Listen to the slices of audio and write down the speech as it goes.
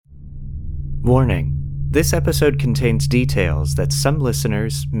Warning: this episode contains details that some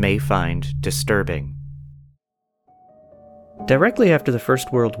listeners may find disturbing. Directly after the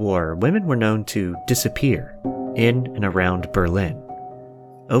First World War, women were known to disappear in and around Berlin.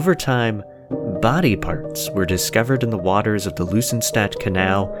 Over time, body parts were discovered in the waters of the Lusenstadt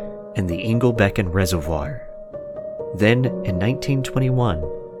Canal and the Ingelbecken Reservoir. Then, in 1921,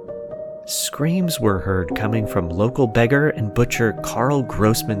 screams were heard coming from local beggar and butcher Karl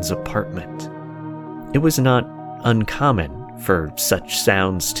Großmann's apartment. It was not uncommon for such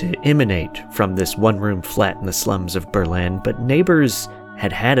sounds to emanate from this one-room flat in the slums of Berlin, but neighbors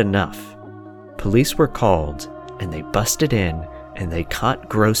had had enough. Police were called, and they busted in, and they caught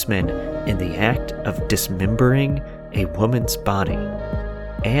Großmann in the act of dismembering a woman's body.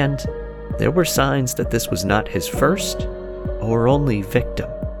 And there were signs that this was not his first or only victim.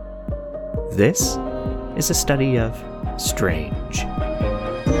 This is a study of strange.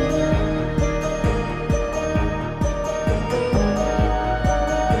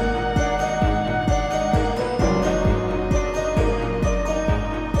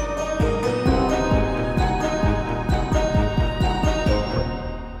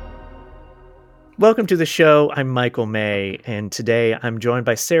 Welcome to the show. I'm Michael May, and today I'm joined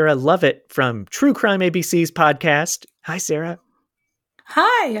by Sarah Lovett from True Crime ABC's podcast. Hi, Sarah.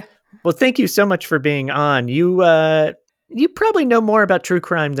 Hi. Well, thank you so much for being on. You probably know more about true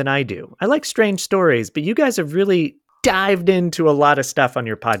crime than I do. I like strange stories, but you guys have really dived into a lot of stuff on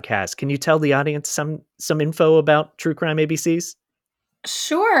your podcast. Can you tell the audience some info about True Crime ABC's?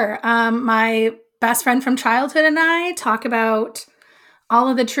 Sure. My best friend from childhood and I talk about all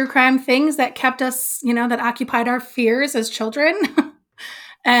of the true crime things that kept us, that occupied our fears as children.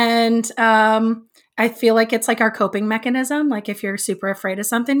 And I feel like it's like our coping mechanism. Like if you're super afraid of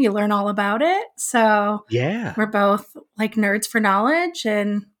something, you learn all about it. So yeah, we're both like nerds for knowledge,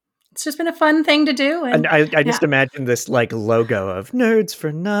 and it's just been a fun thing to do. And I just imagine this like logo of Nerds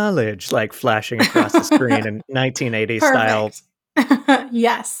for Knowledge like flashing across the screen in 1980s style.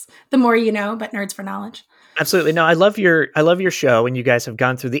 Yes. The more you know, but nerds for knowledge. Absolutely. No, I love your show, and you guys have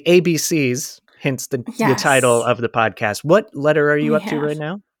gone through the ABCs, hence the title of the podcast. What letter are you up to right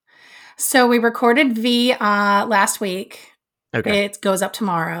now? So we recorded V last week. Okay. It goes up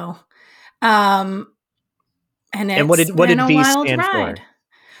tomorrow. And what did V stand for?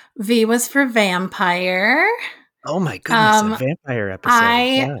 V was for vampire. Oh my goodness, a vampire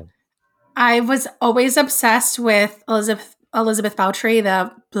episode. I was always obsessed with Elizabeth Butcherin,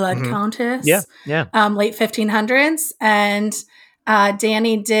 the Blood Countess. Yeah. Late 1500s. And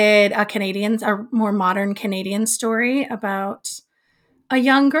Danny did a more modern Canadian story about a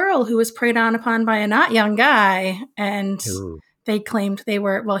young girl who was preyed upon by a not young guy. And they claimed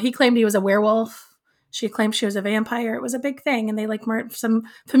he claimed he was a werewolf. She claimed she was a vampire. It was a big thing. And they some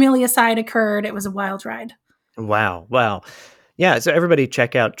familicide occurred. It was a wild ride. Wow. Yeah, so everybody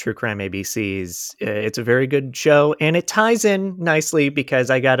check out True Crime ABC's. It's a very good show, and it ties in nicely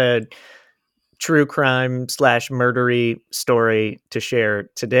because I got a true crime / murdery story to share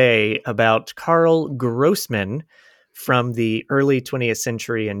today about Karl Großmann from the early 20th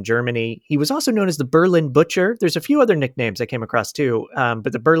century in Germany. He was also known as the Berlin Butcher. There's a few other nicknames I came across too,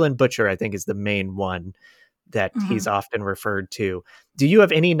 but the Berlin Butcher, I think, is the main one that he's often referred to. Do you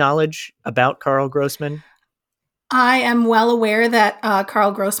have any knowledge about Karl Großmann? I am well aware that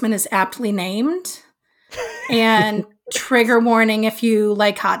Karl Großmann is aptly named, and trigger warning if you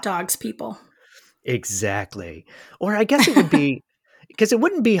like hot dogs, people. Exactly. Or I guess it would be, because it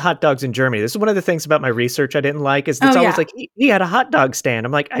wouldn't be hot dogs in Germany. This is one of the things about my research I didn't like, is it's always like, he had a hot dog stand.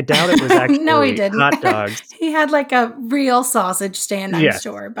 I'm like, I doubt it was actually no, he didn't. Hot dogs. He had like a real sausage stand, I'm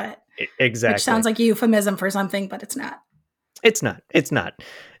sure, but exactly. Which sounds like a euphemism for something, but it's not. It's not.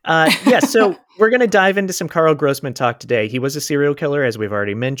 So we're going to dive into some Karl Großmann talk today. He was a serial killer, as we've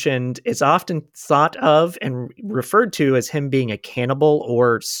already mentioned. It's often thought of and referred to as him being a cannibal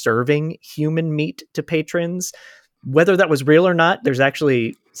or serving human meat to patrons. Whether that was real or not, there's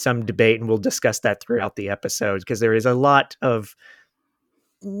actually some debate, and we'll discuss that throughout the episode, because there is a lot of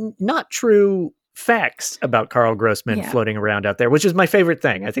not true facts about Karl Großmann floating around out there, which is my favorite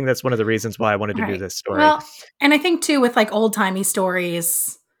thing. I think that's one of the reasons why I wanted to do this story. Well, and I think too, with like old timey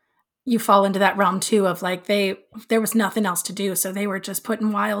stories, you fall into that realm too of like there was nothing else to do, so they were just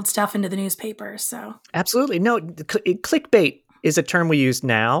putting wild stuff into the newspaper. So absolutely, no, clickbait is a term we use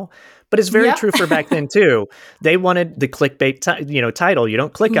now, but it's very true for back then too. They wanted the clickbait, title. You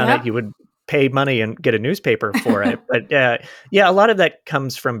don't click on it, you would pay money and get a newspaper for it. But a lot of that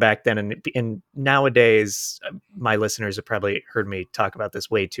comes from back then. And nowadays, my listeners have probably heard me talk about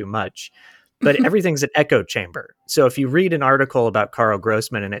this way too much. but everything's an echo chamber. So if you read an article about Karl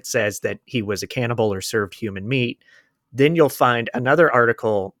Grossman and it says that he was a cannibal or served human meat, then you'll find another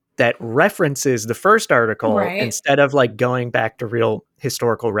article that references the first article Right. instead of like going back to real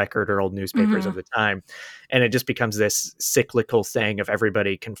historical record or old newspapers of the time. And it just becomes this cyclical thing of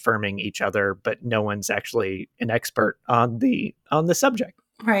everybody confirming each other, but no one's actually an expert on the subject.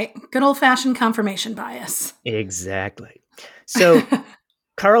 Right. Good old-fashioned confirmation bias. Exactly. So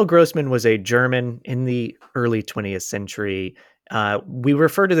Karl Grossman was a German in the early 20th century. We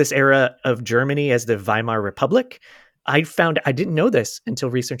refer to this era of Germany as the Weimar Republic. I didn't know this until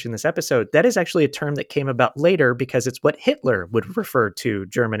researching this episode. That is actually a term that came about later because it's what Hitler would refer to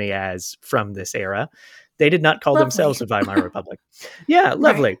Germany as from this era. They did not call themselves the Weimar Republic. Yeah,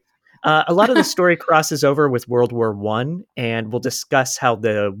 lovely. Right. A lot of the story crosses over with World War I, and we'll discuss how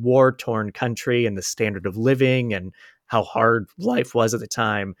the war-torn country and the standard of living and how hard life was at the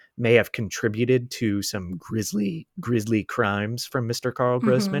time may have contributed to some grisly crimes from Mr. Karl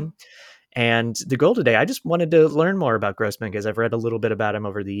Grossman. And the goal today, I just wanted to learn more about Grossman because I've read a little bit about him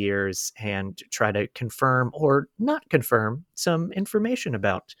over the years and try to confirm or not confirm some information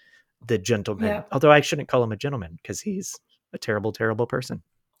about the gentleman. Yep. Although I shouldn't call him a gentleman because he's a terrible, terrible person.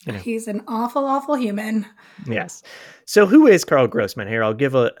 You know. He's an awful, awful human. Yes. So who is Karl Grossman here? I'll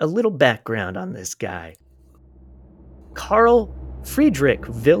give a little background on this guy. Karl Friedrich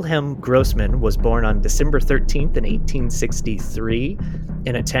Wilhelm Grossman was born on December 13th in 1863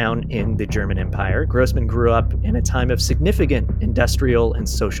 in a town in the German Empire. Grossman grew up in a time of significant industrial and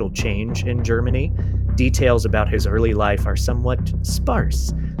social change in Germany. Details about his early life are somewhat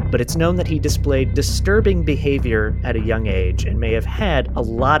sparse, but it's known that he displayed disturbing behavior at a young age and may have had a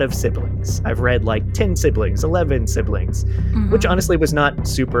lot of siblings. I've read like 10 siblings, 11 siblings, which honestly was not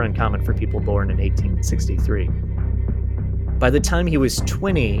super uncommon for people born in 1863. By the time he was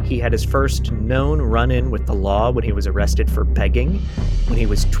 20, he had his first known run-in with the law when he was arrested for begging. When he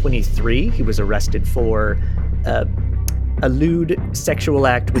was 23, he was arrested for a lewd sexual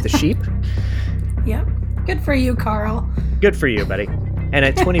act with a sheep. Yep. Good for you, Karl. Good for you, buddy. And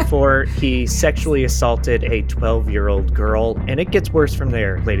at 24, he sexually assaulted a 12-year-old girl. And it gets worse from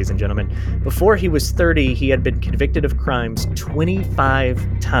there, ladies and gentlemen. Before he was 30, he had been convicted of crimes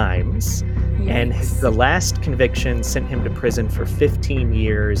 25 times. Yikes. And the last conviction sent him to prison for 15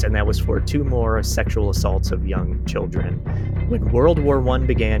 years, and that was for 2 more sexual assaults of young children. When World War I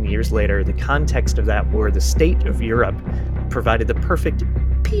began years later, the context of that war, the state of Europe, provided the perfect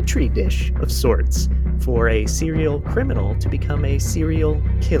petri dish of sorts for a serial criminal to become a serial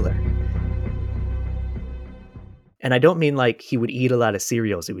killer. And I don't mean like he would eat a lot of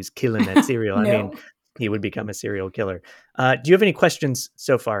cereals. He was killing that cereal. No. I mean, he would become a serial killer. Do you have any questions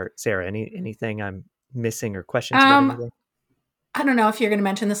so far, Sarah? Anything I'm missing or questions about anything? I don't know if you're going to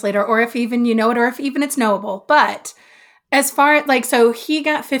mention this later or if even you know it or if even it's knowable. But as far so he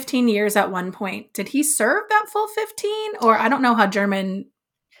got 15 years at one point. Did he serve that full 15? Or I don't know how German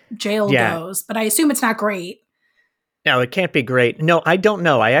jail goes, but I assume it's not great. No, it can't be great. No, I don't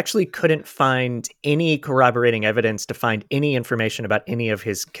know. I actually couldn't find any corroborating evidence to find any information about any of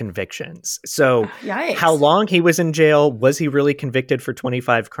his convictions. So how long he was in jail, was he really convicted for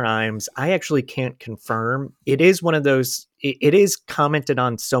 25 crimes? I actually can't confirm. It is one of those, it is commented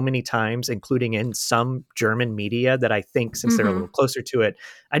on so many times, including in some German media, that I think since they're a little closer to it,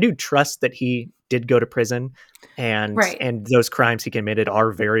 I do trust that he did go to prison and those crimes he committed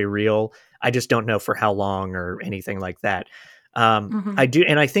are very real. I just don't know for how long or anything like that. I do.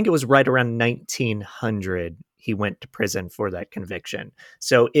 And I think it was right around 1900 he went to prison for that conviction.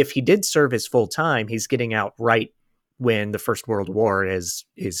 So if he did serve his full time, he's getting out right when the First World War is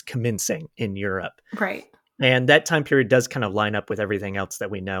commencing in Europe. Right. And that time period does kind of line up with everything else that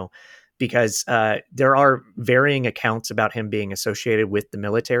we know, because there are varying accounts about him being associated with the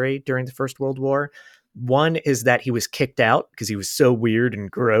military during the First World War. One is that he was kicked out because he was so weird and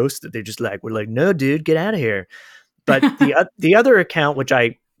gross that they're just like, we're like, no, dude, get out of here. But the other account, which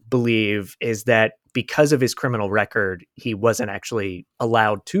I believe, is that because of his criminal record, he wasn't actually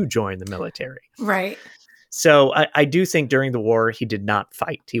allowed to join the military. Right. So I do think during the war, he did not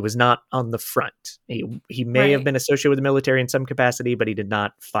fight. He was not on the front. He may have been associated with the military in some capacity, but he did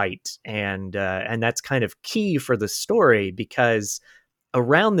not fight. And that's kind of key for the story, because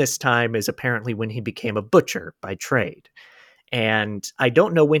around this time is apparently when he became a butcher by trade. And I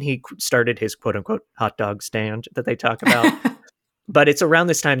don't know when he started his quote unquote hot dog stand that they talk about, but it's around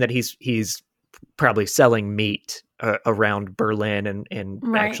this time that he's probably selling meat around Berlin and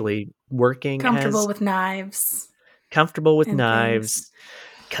actually working comfortable with knives,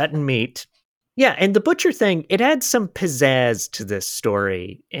 cutting meat. Yeah, and the butcher thing, it adds some pizzazz to this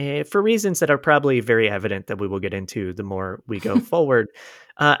story for reasons that are probably very evident that we will get into the more we go forward.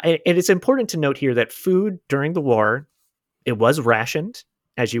 And it's important to note here that food during the war, it was rationed,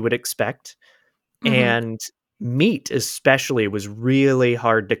 as you would expect. Hmm. And meat especially was really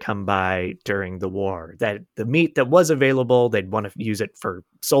hard to come by during the war. That the meat that was available, they'd want to use it for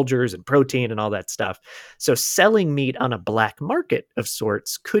soldiers and protein and all that stuff. So selling meat on a black market of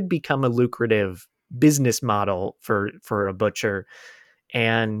sorts could become a lucrative business model for a butcher,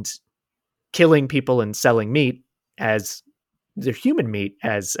 and killing people and selling meat as their human meat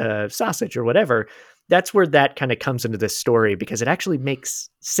as sausage or whatever. That's where that kind of comes into this story because it actually makes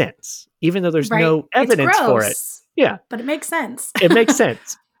sense, even though there's Right. no It's evidence for it. gross, Yeah, but it makes sense. it makes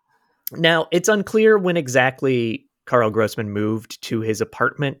sense. Now, it's unclear when exactly Carl Grossman moved to his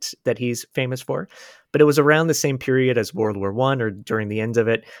apartment that he's famous for, but it was around the same period as World War I or during the end of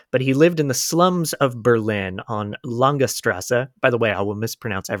it. But he lived in the slums of Berlin on Langestrasse. By the way, I will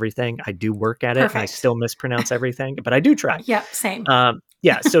mispronounce everything. I do work at it and I Perfect. still mispronounce everything, but I do try. Yep, same.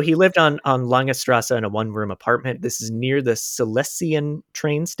 Yeah, so he lived on Langestrasse in a one-room apartment. This is near the Silesian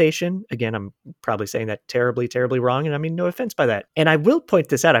train station. Again, I'm probably saying that terribly, terribly wrong, and I mean no offense by that. And I will point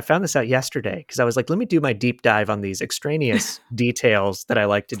this out. I found this out yesterday because I was like, let me do my deep dive on these extraneous details that I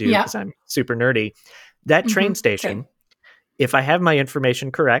like to do Yeah. because I'm super nerdy. That train Same. station, if I have my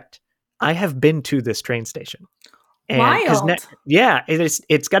information correct, I have been to this train station. And because Wild. yeah,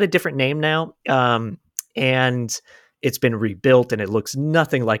 it's got a different name now, and it's been rebuilt, and it looks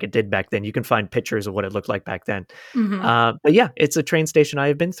nothing like it did back then. You can find pictures of what it looked like back then. Hmm. But yeah, it's a train station I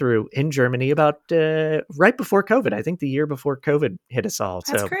have been through in Germany about right before COVID. I think the year before COVID hit us all.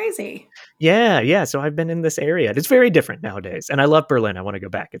 That's So crazy. yeah. So I've been in this area. It's very different nowadays, and I love Berlin. I want to go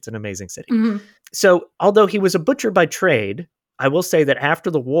back. It's an amazing city. Hmm. So although he was a butcher by trade, I will say that after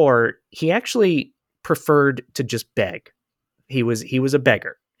the war, he actually preferred to just beg. He was a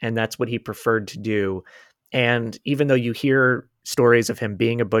beggar, and that's what he preferred to do. And even though you hear stories of him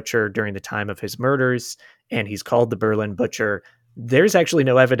being a butcher during the time of his murders, and he's called the Berlin Butcher, there's actually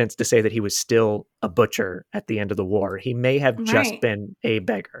no evidence to say that he was still a butcher at the end of the war. He may have just Right. been a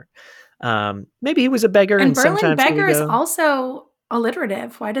beggar. Maybe he was a beggar, And and Berlin sometimes he would Beggar is go, also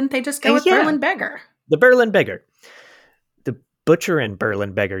alliterative. Why didn't they just go with yeah, Berlin Beggar? the Berlin Beggar. The Butcherin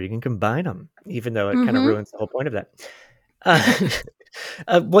Berlin Beggar. You can combine them, even though it kind of Hmm. ruins the whole point of that.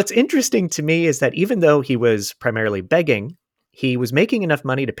 Uh, what's interesting to me is that even though he was primarily begging, he was making enough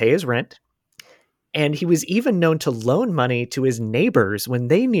money to pay his rent. And he was even known to loan money to his neighbors when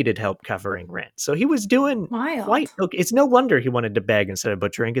they needed help covering rent. So he was doing quite Wild. okay. It's no wonder he wanted to beg instead of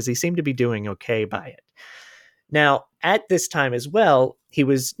butchering because he seemed to be doing okay by it. Now, at this time as well, he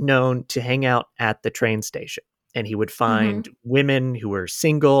was known to hang out at the train station, and he would find Hmm. women who were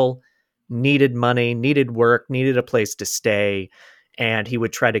single, needed money, needed work, needed a place to stay, and he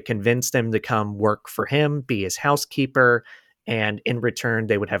would try to convince them to come work for him, be his housekeeper, and in return,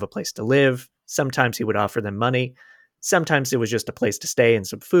 they would have a place to live. Sometimes he would offer them money. Sometimes it was just a place to stay and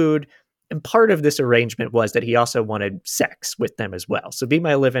some food. And part of this arrangement was that he also wanted sex with them as well. So be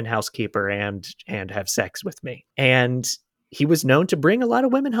my live-in housekeeper and have sex with me. And he was known to bring a lot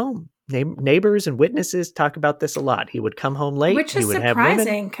of women home. Neighbors and witnesses talk about this a lot. He would come home late. Which He is would have women.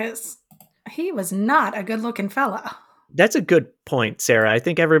 surprising because he was not a good looking fella. That's a good point, Sarah. I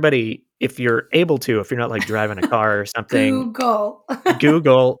think everybody, if you're able to, if you're not like driving a car or something, Google.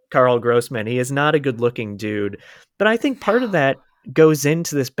 Google Carl Grossman. He is not a good looking dude. But I think part of that goes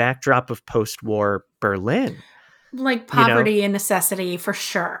into this backdrop of post-war Berlin. Like You know, poverty and necessity for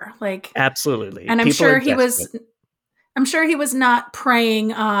sure. Like, absolutely. and People are desperate. I'm sure he was not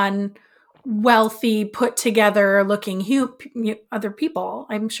preying on wealthy, put together looking other people.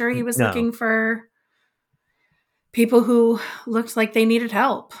 I'm sure he was No. looking for people who looked like they needed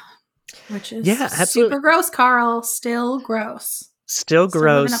help, which is Yeah, super absolutely. gross, Carl. Still gross. Still Still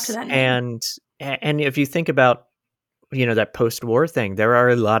living up to gross. that name. And if you think about, that post-war thing, there are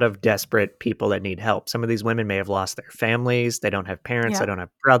a lot of desperate people that need help. Some of these women may have lost their families. They don't have parents. They Yep. don't have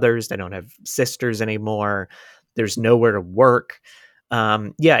brothers. They don't have sisters anymore. There's nowhere to work.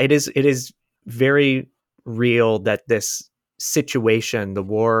 Yeah, it is very real that this situation, the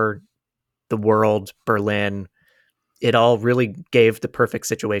war, the world, Berlin, it all really gave the perfect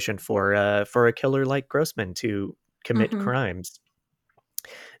situation for a killer like Grossman to commit Hmm. crimes.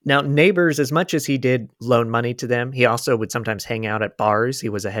 Now, neighbors, as much as he did loan money to them, he also would sometimes hang out at bars. He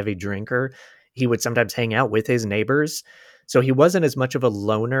was a heavy drinker. He would sometimes hang out with his neighbors. So he wasn't as much of a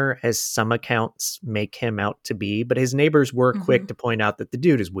loner as some accounts make him out to be, but his neighbors were Hmm. quick to point out that the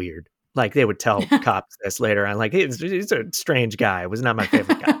dude is weird. Like they would tell cops this later on, like he's a strange guy. Was not my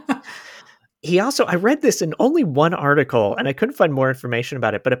favorite guy. he also, I read this in only one article and I couldn't find more information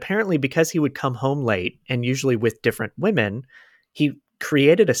about it, but apparently because he would come home late and usually with different women, he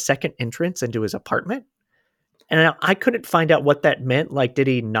created a second entrance into his apartment. And I couldn't find out what that meant. Like, did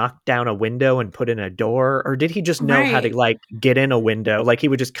he knock down a window and put in a door? Or did he just know how to, Right. like, get in a window? Like, he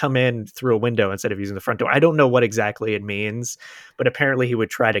would just come in through a window instead of using the front door. I don't know what exactly it means, but apparently he would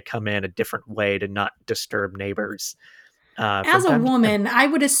try to come in a different way to not disturb neighbors from As a time to time. woman, I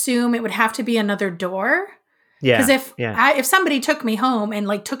would assume it would have to be another door. Because Yeah, yeah. if somebody took me home and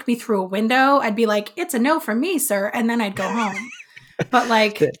like took me through a window, I'd be like, "It's a no from me, sir," and then I'd go home. But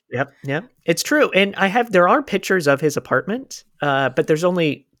like, Yep, yep. It's true. And there are pictures of his apartment, but there's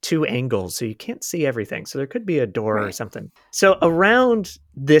only two angles, so you can't see everything. So there could be a door or right, something. So around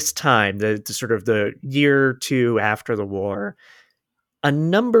this time, the sort of the year or two after the war, a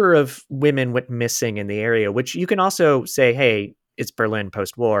number of women went missing in the area, which you can also say, hey, it's Berlin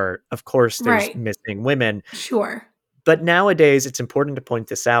post-war. Of course, there's right, missing women. sure, But nowadays, it's important to point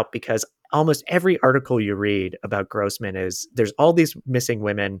this out because almost every article you read about Grossman is there's all these missing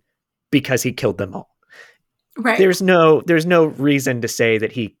women because he killed them all. right, There's no reason to say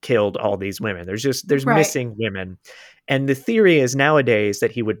that he killed all these women. There's right, missing women. And the theory is nowadays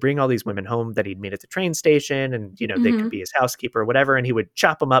that he would bring all these women home that he'd meet at the train station and they could hmm be his housekeeper or whatever, and he would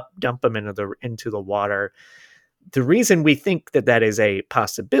chop them up, dump them into the water. The reason we think that that is a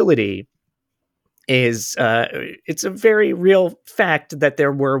possibility is it's a very real fact that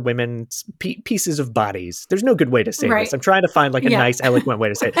there were women's pieces of bodies. There's no good way to say this. right, I'm trying to find like a yeah. nice, eloquent way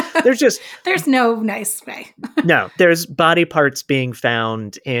to say it. There's just There's no nice way. no. There's body parts being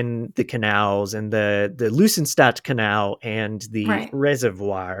found in the canals and the Lucenstadt Canal and the Right.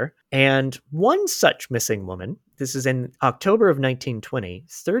 reservoir. And one such missing woman, this is in October of 1920,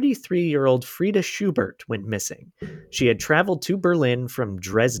 33-year-old Frieda Schubert went missing. She had traveled to Berlin from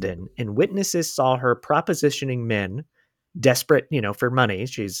Dresden, and witnesses saw her propositioning men, desperate, for money.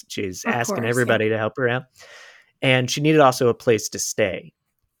 She's Of asking course. Yep. everybody to help her out. And she needed also a place to stay.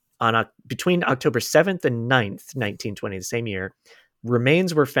 Between October 7th and 9th, 1920, the same year,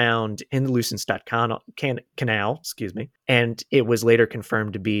 remains were found in the Lucenstadt Canal, and it was later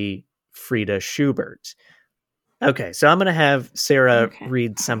confirmed to be Frieda Schubert. Okay, so I'm going to have Sarah Okay.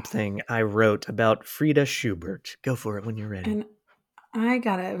 read something I wrote about Frieda Schubert. Go for it when you're ready. And I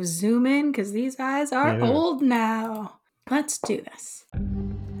gotta zoom in because these eyes are Yeah. old now. Let's do this.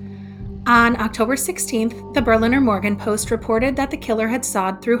 On October 16th, the Berliner Morgenpost reported that the killer had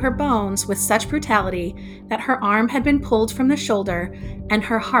sawed through her bones with such brutality that her arm had been pulled from the shoulder and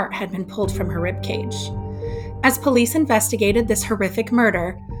her heart had been pulled from her ribcage. As police investigated this horrific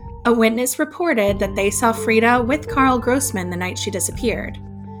murder, a witness reported that they saw Frieda with Karl Grossmann the night she disappeared.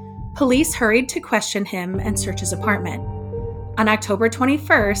 Police hurried to question him and search his apartment. On October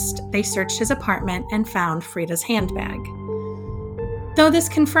 21st, they searched his apartment and found Frieda's handbag. Though this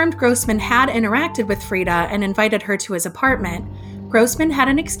confirmed Grossmann had interacted with Frieda and invited her to his apartment, Grossmann had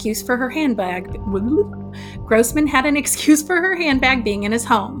an excuse for her handbag. Grossmann had an excuse for her handbag being in his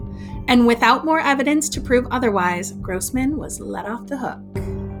home, and without more evidence to prove otherwise, Grossmann was let off the hook.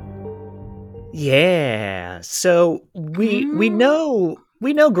 Yeah. So we know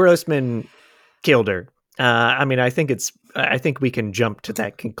Grossman killed her. I mean, I think we can jump to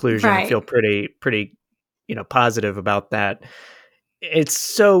that conclusion and Right. feel pretty positive about that. It's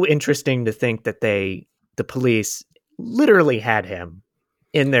so interesting to think that the police literally had him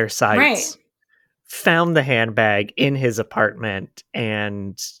in their Right. sights, found the handbag in his apartment,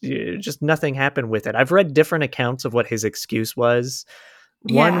 and just nothing happened with it. I've read different accounts of what his excuse was.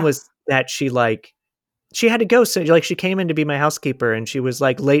 One Yeah. was that she had to go. So like she came in to be my housekeeper and she was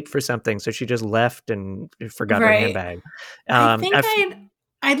like late for something. So she just left and forgot her Right. handbag. I think I've,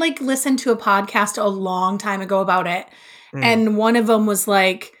 I'd like listened to a podcast a long time ago about it, mm, and one of them was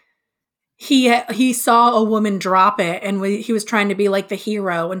like he saw a woman drop it, and he was trying to be like the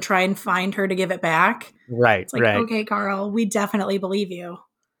hero and try and find her to give it back. right, It's like, right. okay, Carl, we definitely believe you.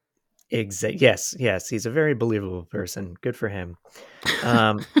 Yes, yes. He's a very believable person. Good for him.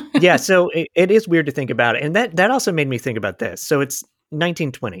 Yeah. So it is weird to think about it. And that also made me think about this. So it's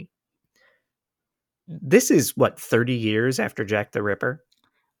 1920. This is what, 30 years after Jack the Ripper?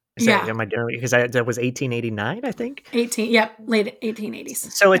 Yeah, Am I doing, because that was 1889, I think. 18. Yep, late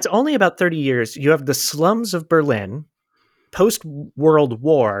 1880s. So it's Yep. only about 30 years. You have the slums of Berlin, post World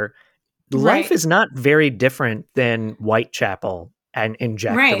War. Life Right. is not very different than Whitechapel and in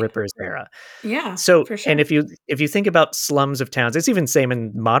Jack the Right. Ripper's era. Yeah, So, for and sure. if you think about slums of towns, it's even same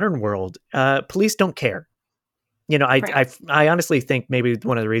in modern world. Police don't care. Right. I honestly think maybe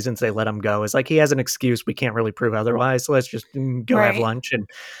one of the reasons they let him go is like he has an excuse. We can't really prove otherwise. So let's just go have Right. lunch and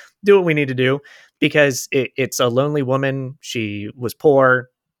do what we need to do, because it's a lonely woman. She was poor.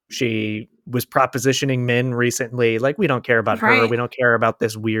 She was propositioning men recently. Like, we don't care about her. Right. We don't care about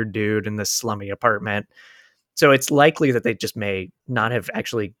this weird dude in this slummy apartment. So it's likely that they just may not have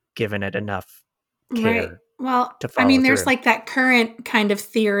actually given it enough Right. care Well, to I follow mean, there's through. like that current kind of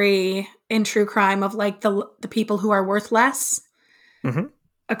theory in true crime of like the people who are worth less Hmm.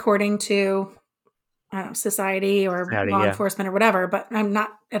 according to, I don't know, society or Howdy, law yeah. enforcement or whatever, but I'm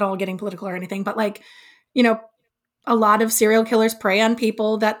not at all getting political or anything. But like, you know, a lot of serial killers prey on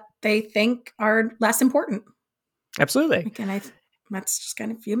people that they think are less important. Absolutely. Like, and that's just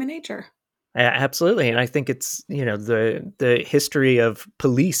kind of human nature. Absolutely. And I think it's, the history of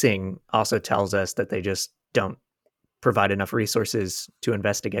policing also tells us that they just don't provide enough resources to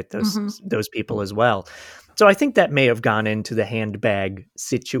investigate Hmm. those people as well. So I think that may have gone into the handbag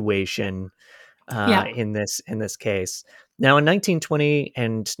situation Yeah. in this case. Now, in 1920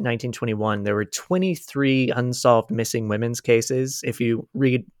 and 1921, there were 23 unsolved missing women's cases. If you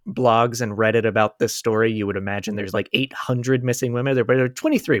read blogs and Reddit about this story, you would imagine there's like 800 missing women there, but there are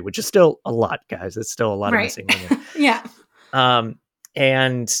 23, which is still a lot, guys. It's still a lot of Right. missing women. Yeah. Um,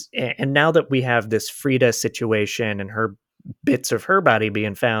 and now that we have this Frida situation and her bits of her body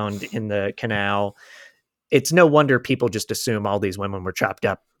being found in the canal, it's no wonder people just assume all these women were chopped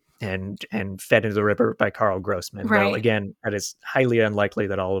up and fed into the river by Carl Grossman, though Right. again, that is highly unlikely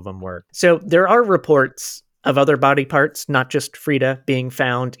that all of them were. So there are reports of other body parts, not just Frida, being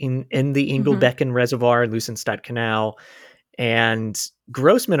found in the Hmm. Ingelbecken Reservoir, Lucenstadt Canal. And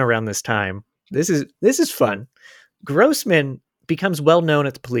Grossman around this time, this is fun. Grossman becomes well known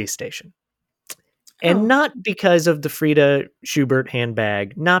at the police station. And Oh. not because of the Frida Schubert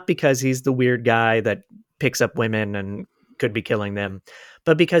handbag, not because he's the weird guy that picks up women and could be killing them,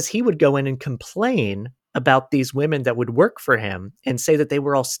 but because he would go in and complain about these women that would work for him and say that they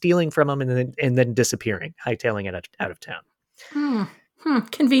were all stealing from him and then disappearing, hightailing it out of town. Hmm. Hmm.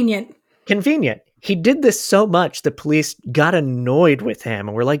 Convenient. Convenient. He did this so much the police got annoyed with him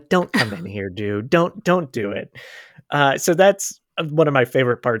and were like, "Don't come in here, dude. Don't do it." So that's one of my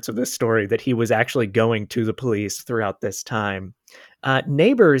favorite parts of this story, that he was actually going to the police throughout this time.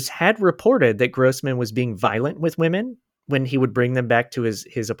 Neighbors had reported that Grossman was being violent with women when he would bring them back to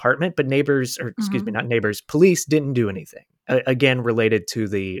his apartment, but neighbors, or excuse me, Hmm. not neighbors, police didn't do anything. Again, related to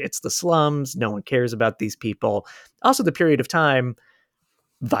it's the slums. No one cares about these people. Also, the period of time,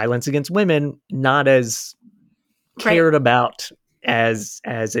 violence against women not as Right. cared about as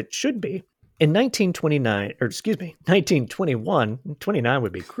it should be. In 1929, or excuse me, 1921, 29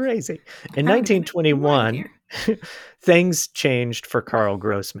 would be crazy. In That would have been wild 1921, here. things changed for Carl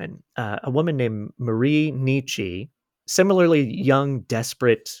Grossman. A woman named Marie Nietzsche, similarly young,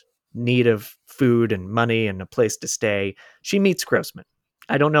 desperate, need of food and money and a place to stay, she meets Grossman.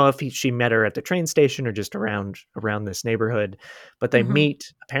 I don't know if she met her at the train station or just around this neighborhood, but they Hmm.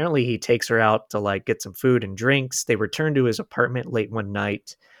 meet. Apparently, he takes her out to like get some food and drinks. They return to his apartment late one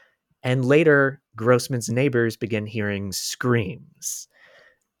night, and later, Grossman's neighbors begin hearing screams.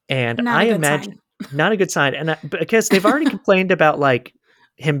 And Not I a good imagine, sign. not a good sign. And because they've already complained about like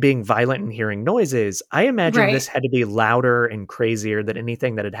him being violent and hearing noises, I imagine this Right. had to be louder and crazier than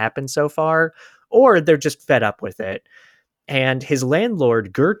anything that had happened so far, or they're just fed up with it. And his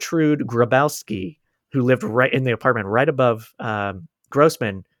landlord, Gertrude Grabowski, who lived right in the apartment right above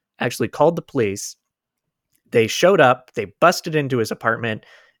Grossman, actually called the police. They showed up, they busted into his apartment,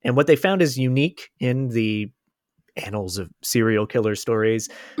 and what they found is unique in the annals of serial killer stories,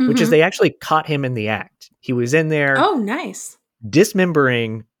 which is Hmm. they actually caught him in the act. He was in there Oh, nice.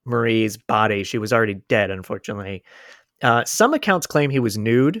 dismembering Marie's body. She was already dead, unfortunately. Some accounts claim he was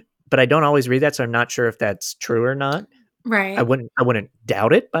nude, but I don't always read that, so I'm not sure if that's true or not. I Right. wouldn't I wouldn't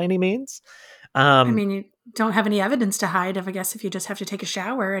doubt it by any means. I Um, mean, you don't have any evidence to hide. I guess if you just have to take a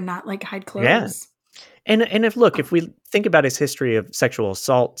shower and not like hide yeah. clothes. And if we think about his history of sexual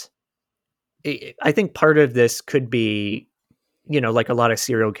assault, I think part of this could be, like a lot of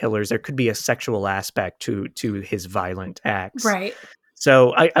serial killers, there could be a sexual aspect to his violent acts. Right.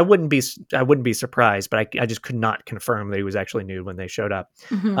 So I wouldn't be surprised, but I just could not confirm that he was actually nude when they showed up.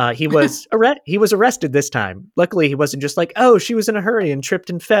 Hmm. He was arrested this time. Luckily, he wasn't just like, oh, she was in a hurry and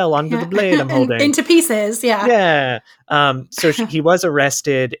tripped and fell onto the Yeah. blade I'm And holding. into pieces. Yeah. Yeah. So he was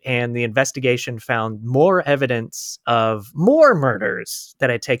arrested, and the investigation found more evidence of more murders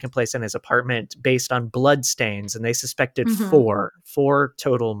that had taken place in his apartment based on blood stains, and they suspected Hmm. four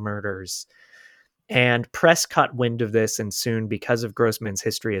total murders. And press caught wind of this, and soon, because of Grossman's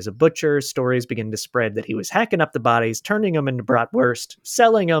history as a butcher, stories began to spread that he was hacking up the bodies, turning them into bratwurst,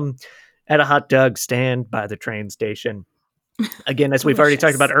 selling them at a hot dog stand by the train station. Again, as we've already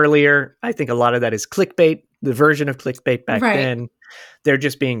talked about Delicious. earlier, I think a lot of that is clickbait, the version of clickbait back Right. then. They're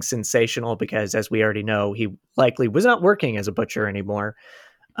just being sensational because, as we already know, he likely was not working as a butcher anymore.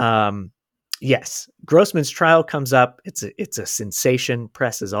 Um, yes, Grossman's trial comes up. It's a sensation.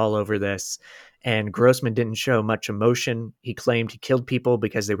 Press is all over this. And Grossman didn't show much emotion. He claimed he killed people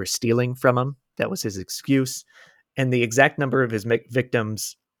because they were stealing from him. That was his excuse. And the exact number of his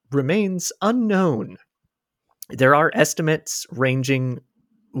victims remains unknown. There are estimates ranging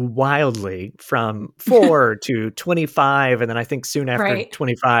wildly from 4 to 25. And then I think soon after Right.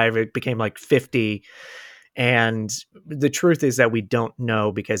 25, it became like 50. And the truth is that we don't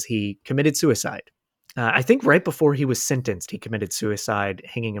know because he committed suicide. I think right before he was sentenced, he committed suicide,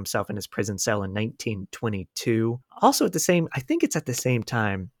 hanging himself in his prison cell in 1922. Also at the same, I think it's at the same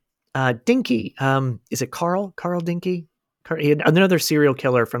time, Dinky, is it Carl? Carl Dinky? Another serial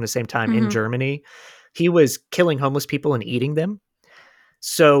killer from the same time in Hmm. Germany. He was killing homeless people and eating them.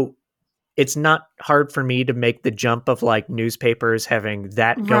 So it's not hard for me to make the jump of like newspapers having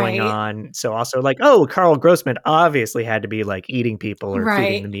that going Right. on. So also like, oh, Carl Grossman obviously had to be like eating people or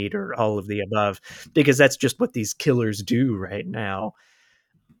feeding the Right. meat or all of the above, because that's just what these killers do right now.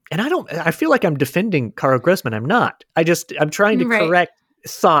 And I feel like I'm defending Carl Grossman. I'm not. I'm trying to Right. correct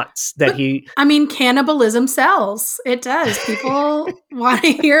thoughts that But he, I mean, cannibalism sells. It does. People want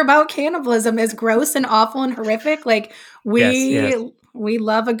to hear about cannibalism as gross and awful and horrific. Like yes, yes, we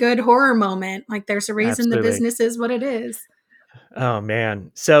love a good horror moment. Like there's a reason the absolutely. business is what it is. Oh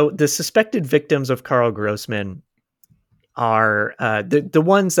man. So the suspected victims of Carl Grossman are the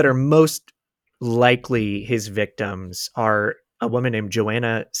ones that are most likely his victims are a woman named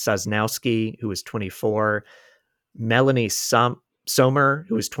Joanna Sosnowski, who was 24, Melanie Sommer,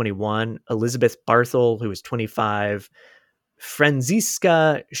 who was 21, Elizabeth Barthel, who was 25,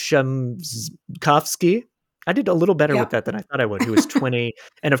 Franziska Szymkowski. I did a little better with Yep. that than I thought I would, who was 20.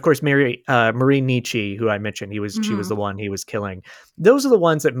 And of course, Marie Nietzsche, who I mentioned, she was Hmm. the one he was killing. Those are the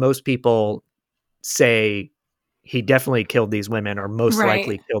ones that most people say he definitely killed these women or most Right.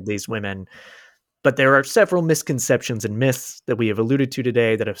 likely killed these women. But there are several misconceptions and myths that we have alluded to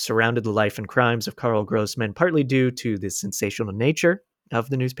today that have surrounded the life and crimes of Carl Grossman, partly due to the sensational nature of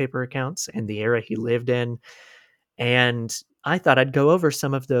the newspaper accounts and the era he lived in. And I thought I'd go over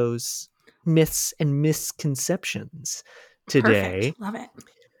some of those myths and misconceptions Perfect. today. Love it.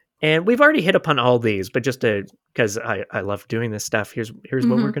 And we've already hit upon all these, but just because I love doing this stuff, here's what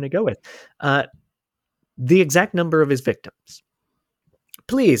we're Hmm. going to go with. The exact number of his victims.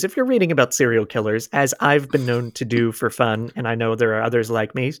 Please, if you're reading about serial killers, as I've been known to do for fun, and I know there are others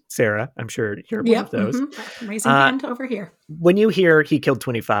like me, Sarah, I'm sure you're one of Yep. those. Raising Uh, hand over here. when you hear he killed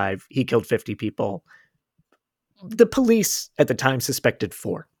 25, he killed 50 people, the police at the time suspected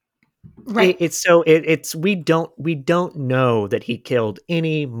 4. Right. It's we don't know that he killed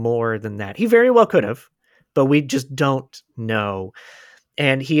any more than that. He very well could have, but we just don't know.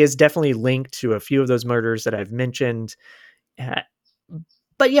 And he is definitely linked to a few of those murders that I've mentioned. Uh,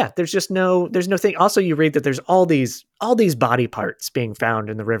 but yeah, there's no thing. Also, you read that there's all these body parts being found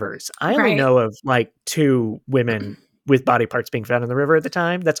in the rivers. I only Right. know of like 2 women with body parts being found in the river at the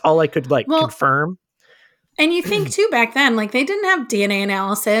time. That's all I could like Well, confirm. and you think too back then, like they didn't have DNA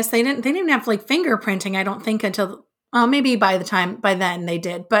analysis. They didn't have like fingerprinting, I don't think until maybe by then they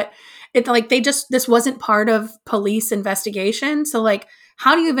did. But it's like this wasn't part of police investigation. So like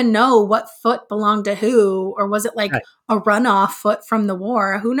how do you even know what foot belonged to who? Or was it like Right. a runoff foot from the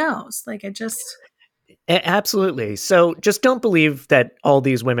war? Who knows? Like it just Absolutely. So just don't believe that all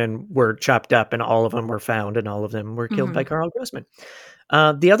these women were chopped up and all of them were found and all of them were killed by mhm. Carl Grossman.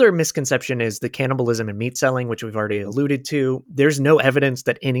 The other misconception is the cannibalism and meat selling, which we've already alluded to. There's no evidence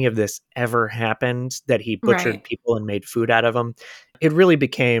that any of this ever happened, that he butchered Right. people and made food out of them. It really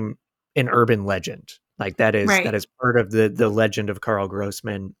became an urban legend. Like that Right. is part of the legend of Carl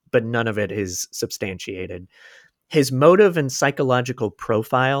Grossman, but none of it is substantiated. His motive and psychological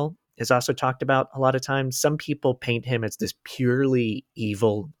profile is also talked about a lot of times. Some people paint him as this purely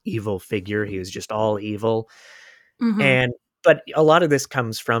evil figure. He is just all evil. Mhm. And but a lot of this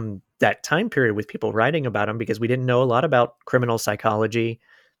comes from that time period with people writing about him because we didn't know a lot about criminal psychology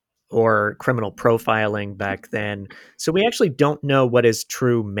or criminal profiling back then. So we actually don't know what his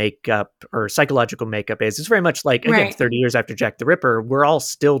true makeup or psychological makeup is. It's very much like, again, Right. 30 years after Jack the Ripper, we're all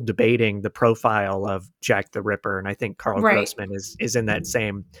still debating the profile of Jack the Ripper. And I think Carl Right. Grossman is in that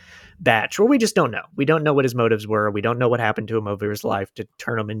same batch where we just don't know. We don't know what his motives were. We don't know what happened to him over his life to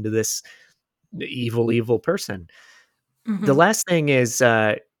turn him into this evil person. The Mhm. last thing is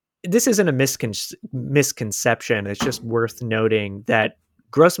this isn't a misconception. It's just worth noting that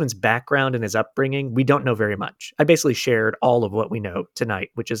Grossman's background and his upbringing, we don't know very much. I basically shared all of what we know tonight,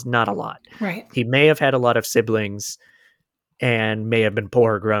 which is not a lot. Right. He may have had a lot of siblings and may have been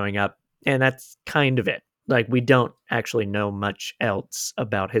poor growing up, and that's kind of it. Like, we don't actually know much else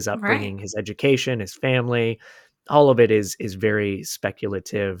about his upbringing, Right. his education, his family. All of it is very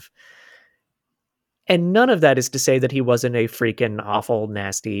speculative. And none of that is to say that he wasn't a freaking awful,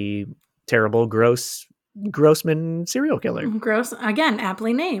 nasty, terrible, Grossman serial killer. Gross. Again,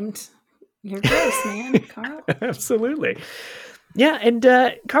 aptly named. You're gross, man, Carl. Absolutely. Yeah, and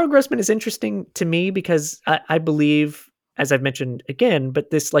Carl Grossman is interesting to me because I believe, as I've mentioned again, but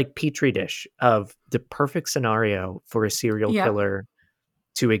this like petri dish of the perfect scenario for a serial Yep. killer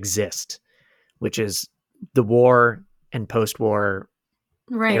to exist, which is the war and post-war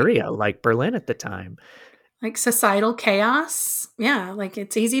Right. area like Berlin at the time. Like societal chaos. Yeah, like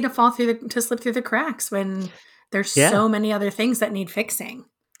it's easy to slip through the cracks when there's Yeah. so many other things that need fixing.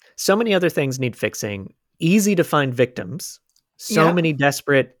 So many other things need fixing. Easy to find victims. So Yep. many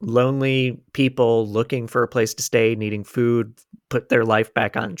desperate, lonely people looking for a place to stay, needing food, put their life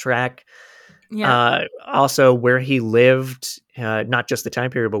back on track. Yeah. Also, where he lived, not just the time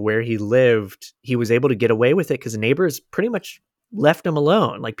period, but where he lived, he was able to get away with it because neighbors pretty much left him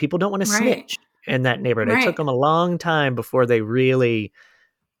alone. Like, people don't want to Right. snitch in that neighborhood. It took Right. them a long time before they really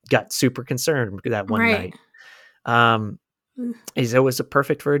got super concerned that one Right. night. It was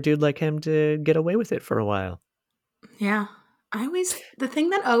perfect for a dude like him to get away with it for a while. Yeah. The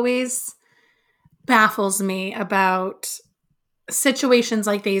thing that always baffles me about situations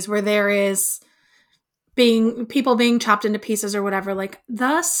like these where there is people being chopped into pieces or whatever, like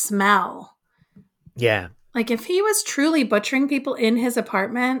the smell. Yeah. Like if he was truly butchering people in his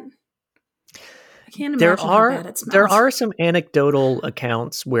apartment, I can't There imagine how bad it smells. are some anecdotal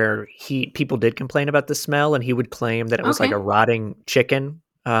accounts where people did complain about the smell, and he would claim that it was like Okay. a rotting chicken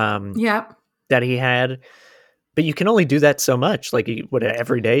Yep. that he had. But you can only do that so much. Like,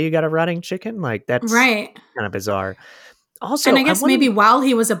 every day you got a rotting chicken? Like, that's Right. kind of bizarre. And Also, I I guess wonder. maybe while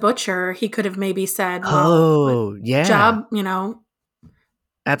he was a butcher, he could have maybe said, well, Oh, yeah, job, just comes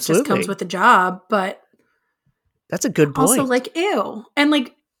absolutely. with the job, but That's a good also point. like, ew. And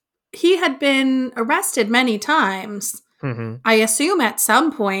like he had been arrested many times. Mm-hmm. I assume at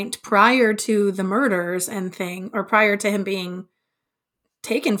some point prior to the murders or prior to him being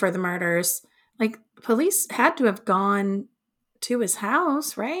taken for the murders, like police had to have gone to his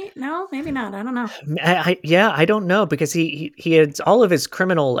house, right? No, maybe not. I don't know. I don't know, because he had all of his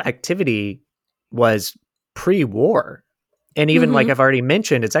criminal activity was pre-war. And even like Mm-hmm. I've already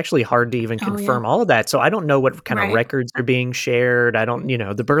mentioned, it's actually hard to even Oh yeah. confirm all of that. So I don't know what kind of Right. records are being shared. I don't,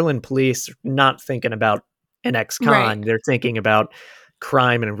 the Berlin police are not thinking about an ex-con. Right. They're thinking about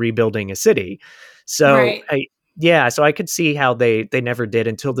crime and rebuilding a city. So Right. so I could see how they never did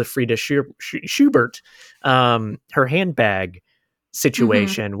until the Frida Schubert, her handbag Mm-hmm.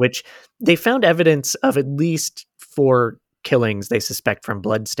 situation, which they found evidence of at least 4 killings they suspect from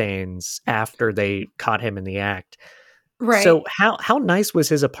bloodstains after they caught him in the act. Right. So how nice was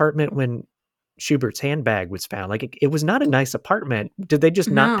his apartment when Schubert's handbag was found? Like, it was not a nice apartment. Did they just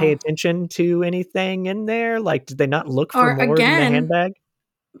not pay No. attention to anything in there? Like, did they not look for Or more than the again, handbag?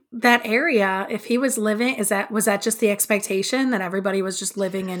 that area, if he was living, was that just the expectation that everybody was just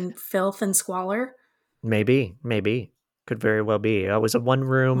living in filth and squalor? Maybe. Could very well be. It was a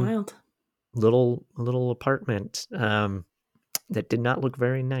one-room Wild. little apartment that did not look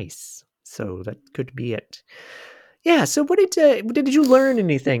very nice. So that could be it. Yeah. So did you learn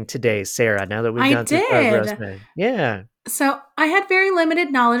anything today, Sarah? Now that we've I gone through Carl did. Grossman, yeah, So I had very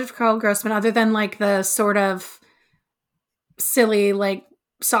limited knowledge of Carl Grossman other than like the sort of silly like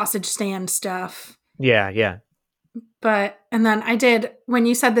sausage stand stuff. yeah. And then I did, when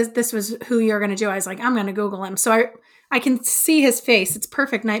you said this was who you're going to do, I was like, I'm going to Google him. So I can see his face. It's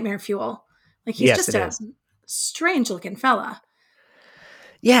perfect nightmare fuel. Like he's Yes, just it a is. strange looking fella.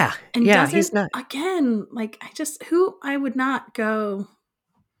 Yeah, And yeah. He's doesn't, not. again, like I would not go,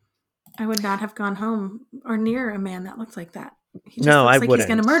 I would not have gone home or near a man that looks like that. He just No, I looks like he's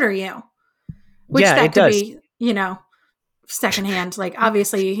going to wouldn't. murder you, which Yeah, that it could does. be, secondhand. Like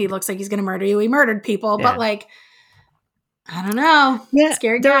obviously he looks like he's going to murder you. He murdered people, but Yeah, like, I don't know. yeah.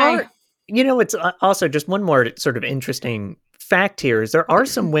 Scary There guy. are. It's also just one more sort of interesting fact here is there are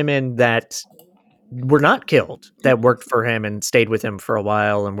some women that were not killed that worked for him and stayed with him for a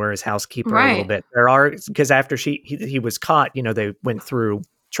while and were his housekeeper a little Right. bit. There are, because after he was caught, they went through,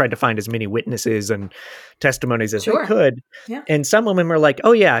 tried to find as many witnesses and testimonies as they Sure. could. Yeah. And some women were like,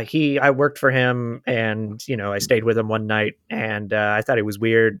 oh yeah, I worked for him and, I stayed with him one night and I thought he was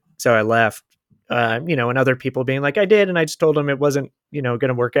weird. So I left. and other people being like, I did, and I just told him it wasn't, going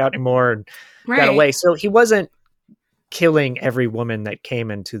to work out anymore, and got away. Right. So he wasn't killing every woman that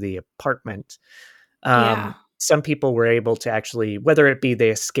came into the apartment. Yeah. Some people were able to actually, whether it be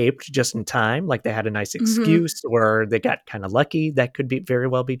they escaped just in time, like they had a nice excuse, or they got kind of lucky. That could be very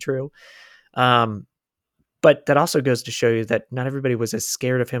well be true. But that also goes to show you that not everybody was as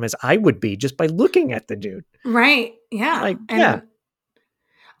scared of him as I would be just by looking at the dude. Right. Yeah. Like, And yeah.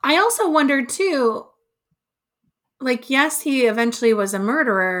 I also wondered too, like, yes, he eventually was a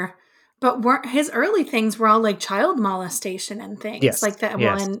murderer, but his early things were all like child molestation and things Yes. like that.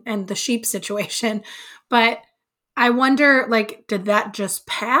 Yes. Well, and the sheep situation. But I wonder, like, did that just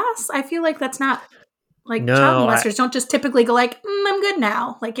pass? I feel like that's not like child No, molesters don't just typically go like, I'm good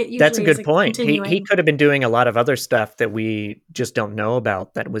now. Like it that's a usually is good point. He continuing. could have been doing a lot of other stuff that we just don't know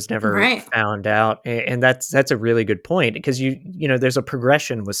about that was never Right. found out. And that's a really good point, because there's a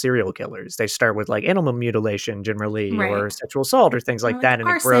progression with serial killers. They start with like animal mutilation generally, or Right. sexual assault or things Or like like that. And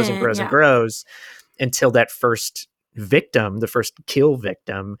it grows and arson. grows and Yeah. grows until that first victim, the first kill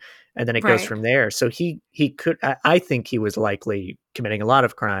victim. And then it goes Right. from there. So he could, I think he was likely committing a lot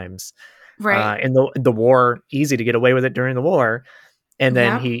of crimes. Right. In the war, easy to get away with it during the war. And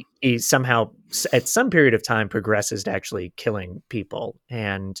then Yep. he somehow at some period of time progresses to actually killing people.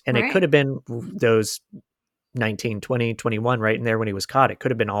 And it Right. could have been those 19, 20, 21 right in there when he was caught. It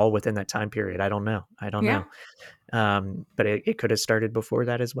could have been all within that time period. I don't know. Yeah. But it could have started before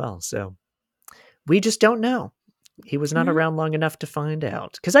that as well. So we just don't know. He was not Yeah. around long enough to find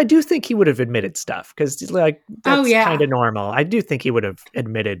out, because I do think he would have admitted stuff, because like Oh, that's yeah. kind of normal. I do think he would have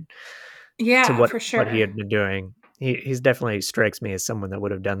admitted to Yeah, what for he sure. had been doing. He's definitely strikes me as someone that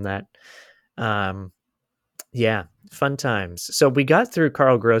would have done that. Yeah, fun times. So we got through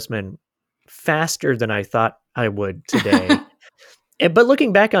Carl Grossman faster than I thought I would today. But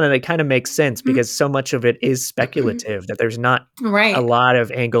looking back on it, it kind of makes sense, because so much of it is speculative, that there's not a Right. lot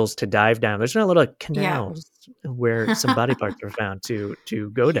of angles to dive down. There's not a lot of Yeah. canals where some body parts are found to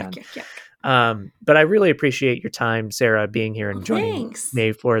go down. Yuck, yuck. But I really appreciate your time, Sarah, being here and Well, joining thanks.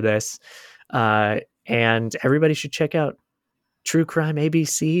 me for this. And everybody should check out True Crime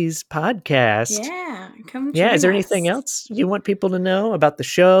ABC's podcast. Yeah. Come Yeah. Is there join anything us. else you want people to know about the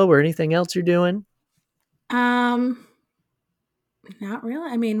show, or anything else you're doing? Not really.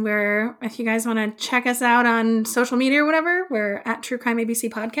 I mean, if you guys want to check us out on social media or whatever, we're at True Crime ABC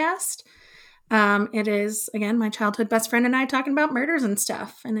Podcast. It is, again, my childhood best friend and I talking about murders and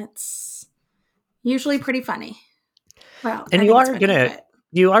stuff, and it's usually pretty funny. Well, And I you think it's are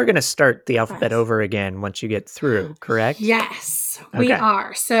funny, gonna start the alphabet Yes. over again once you get through, correct? Yes, we Okay.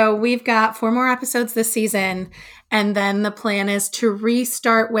 are. So we've got 4 more episodes this season. And then the plan is to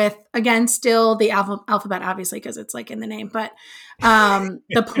restart with, again, still the alphabet, obviously, because it's like in the name. But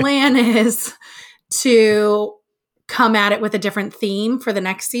the plan is to come at it with a different theme for the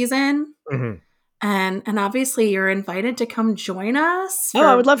next season. Mm-hmm. And obviously you're invited to come join us. Oh,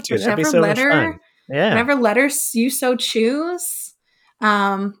 I would love to. That'd be so much fun. Whatever letter you so choose.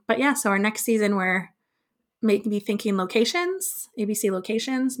 But yeah, so our next season we're maybe thinking locations, ABC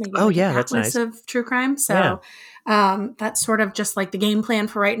locations, maybe Oh, like yeah, an that's atlas nice. of true crime. So that's sort of just like the game plan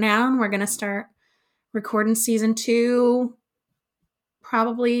for right now. And we're going to start recording season 2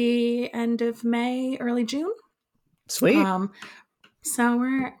 probably end of May, early June. Sweet. So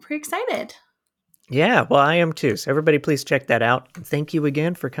we're pretty excited. Yeah, well, I am too. So everybody please check that out. Thank you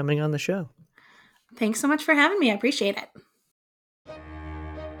again for coming on the show. Thanks so much for having me. I appreciate it.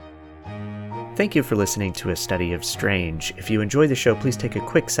 Thank you for listening to A Study of Strange. If you enjoy the show, please take a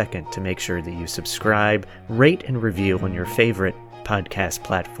quick second to make sure that you subscribe, rate, and review on your favorite podcast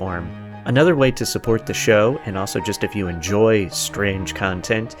platform. Another way to support the show, and also just if you enjoy strange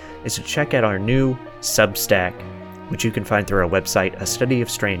content, is to check out our new Substack, which you can find through our website,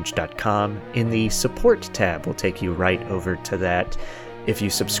 astudyofstrange.com. In the support tab, will take you right over to that. If you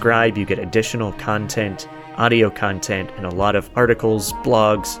subscribe, you get additional content, audio content, and a lot of articles,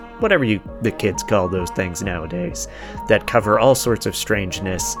 blogs, whatever the kids call those things nowadays, that cover all sorts of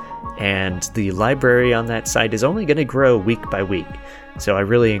strangeness. And the library on that site is only going to grow week by week. So I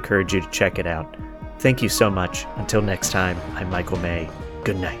really encourage you to check it out. Thank you so much. Until next time, I'm Michael May.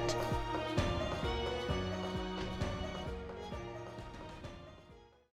 Good night.